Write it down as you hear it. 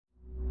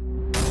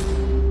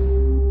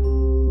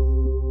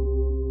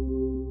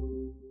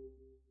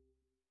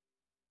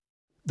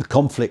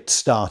conflict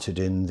started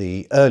in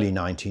the early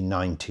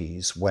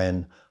 1990s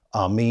when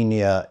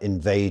Armenia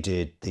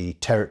invaded the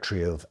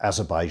territory of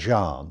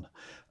Azerbaijan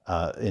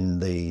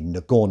in the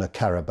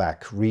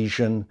Nagorno-Karabakh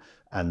region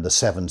and the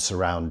 7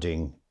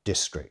 surrounding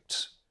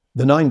districts.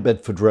 The 9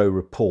 Bedford Row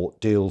report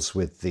deals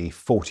with the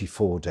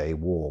 44-day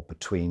war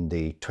between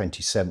the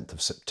 27th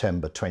of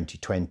September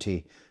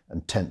 2020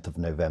 and 10th of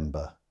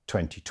November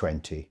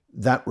 2020.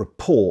 That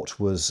report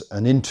was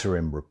an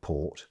interim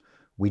report.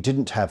 We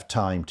didn't have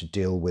time to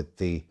deal with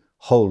the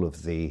whole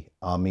of the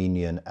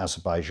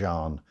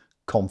Armenian-Azerbaijan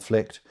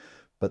conflict,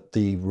 but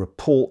the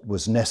report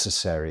was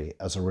necessary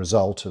as a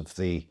result of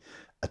the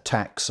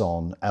attacks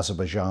on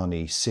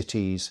Azerbaijani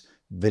cities,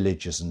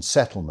 villages and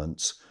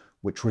settlements,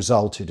 which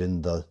resulted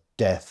in the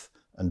death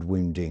and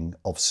wounding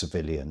of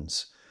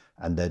civilians,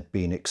 and there'd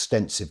been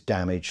extensive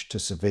damage to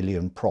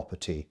civilian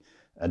property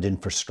and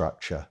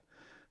infrastructure.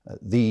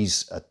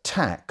 These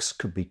attacks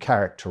could be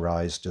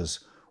characterized as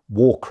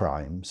war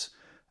crimes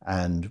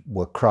and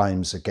were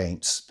crimes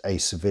against a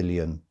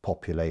civilian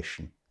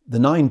population. The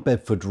 9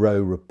 Bedford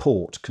Row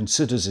report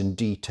considers in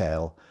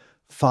detail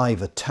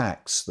 5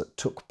 attacks that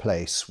took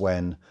place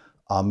when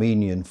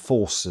Armenian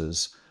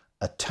forces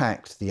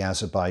attacked the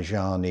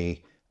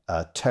Azerbaijani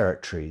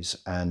territories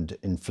and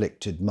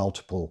inflicted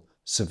multiple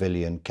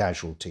civilian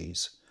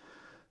casualties.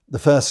 The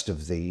first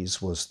of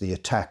these was the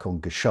attack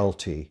on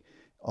Geshalti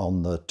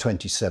on the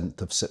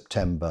 27th of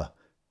September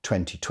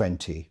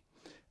 2020,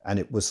 and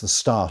it was the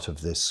start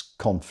of this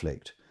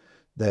conflict.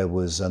 There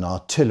was an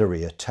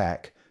artillery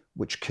attack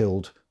which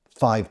killed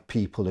 5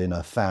 people in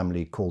a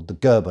family called the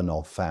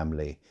Gurbanov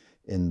family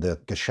in the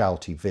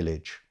Geshalti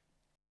village.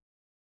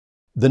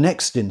 The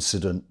next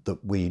incident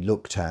that we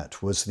looked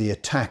at was the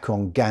attack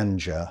on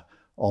Ganja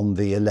on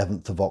the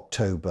 11th of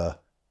October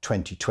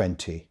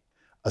 2020.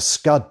 A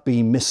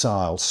Scud-B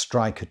missile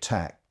strike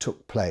attack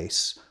took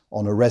place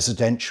on a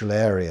residential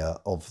area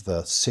of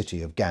the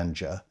city of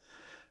Ganja,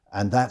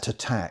 and that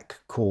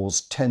attack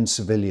caused 10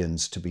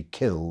 civilians to be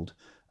killed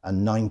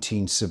and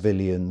 19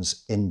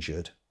 civilians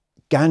injured.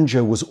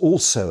 Ganja was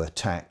also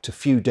attacked a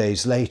few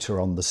days later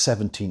on the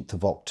 17th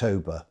of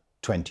October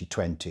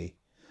 2020.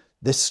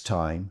 This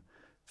time,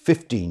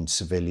 15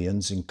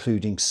 civilians,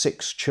 including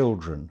 6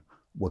 children,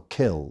 were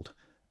killed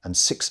and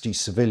 60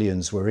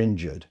 civilians were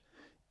injured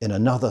in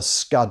another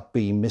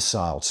Scud-B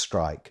missile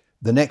strike.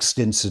 The next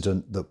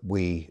incident that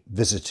we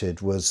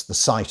visited was the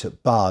site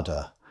at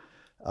Barda,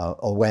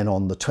 when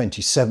on the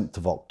 27th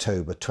of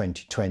October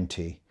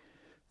 2020,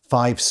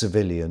 5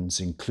 civilians,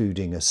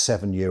 including a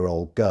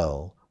 7-year-old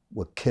girl,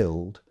 were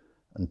killed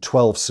and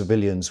 12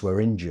 civilians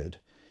were injured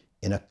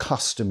in a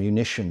cluster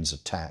munitions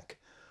attack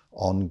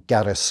on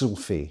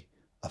Garasulfi,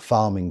 a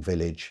farming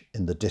village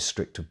in the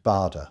district of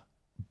Barda.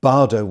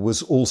 Barda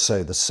was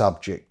also the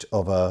subject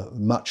of a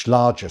much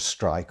larger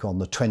strike on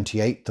the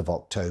 28th of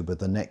October,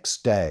 the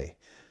next day.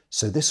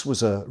 So this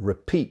was a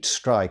repeat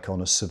strike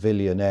on a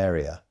civilian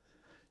area.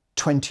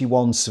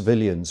 21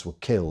 civilians were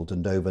killed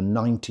and over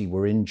 90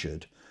 were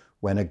injured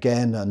when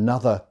again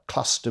another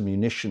cluster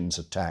munitions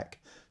attack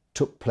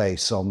took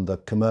place on the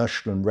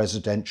commercial and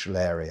residential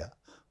area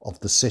of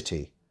the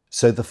city.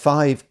 So the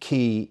 5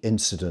 key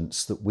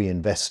incidents that we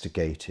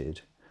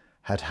investigated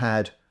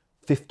had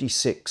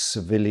 56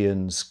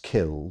 civilians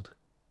killed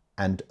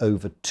and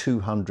over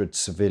 200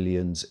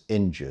 civilians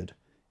injured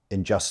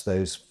in just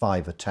those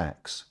 5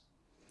 attacks.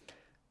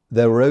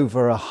 There were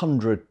over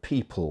 100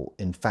 people,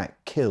 in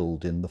fact,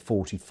 killed in the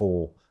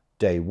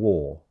 44-day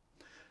war.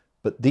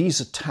 But these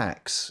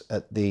attacks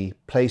at the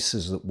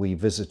places that we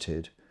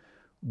visited,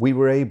 we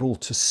were able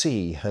to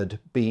see had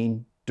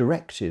been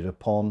directed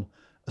upon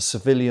a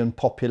civilian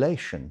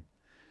population.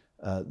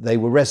 They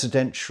were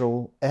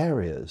residential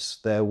areas.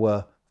 There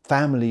were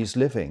families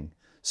living.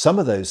 Some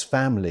of those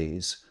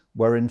families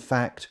were in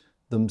fact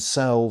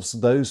themselves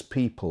those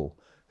people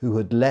who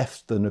had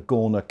left the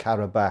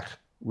Nagorno-Karabakh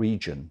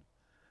region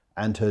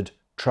and had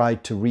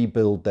tried to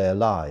rebuild their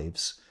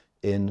lives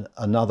in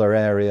another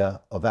area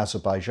of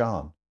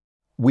Azerbaijan.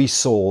 We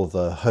saw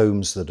the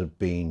homes that had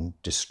been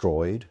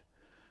destroyed.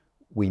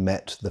 We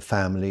met the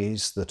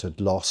families that had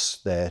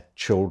lost their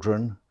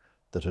children,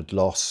 that had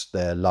lost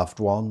their loved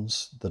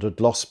ones, that had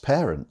lost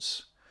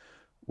parents.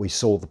 We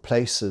saw the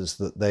places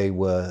that they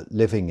were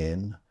living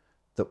in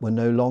that were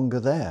no longer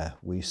there.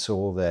 We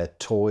saw their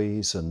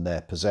toys and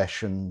their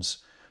possessions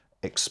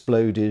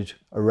exploded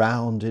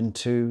around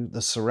into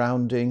the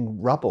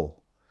surrounding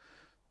rubble.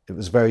 It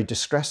was very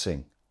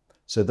distressing.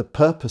 So the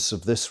purpose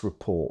of this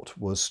report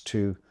was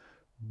to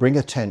bring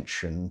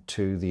attention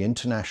to the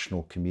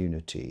international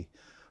community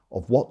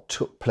of what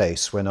took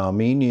place when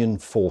Armenian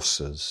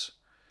forces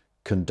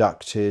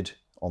conducted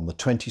on the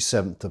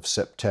 27th of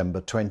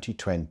September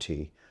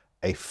 2020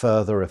 a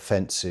further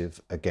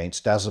offensive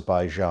against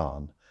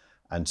Azerbaijan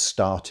and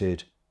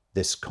started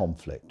this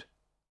conflict.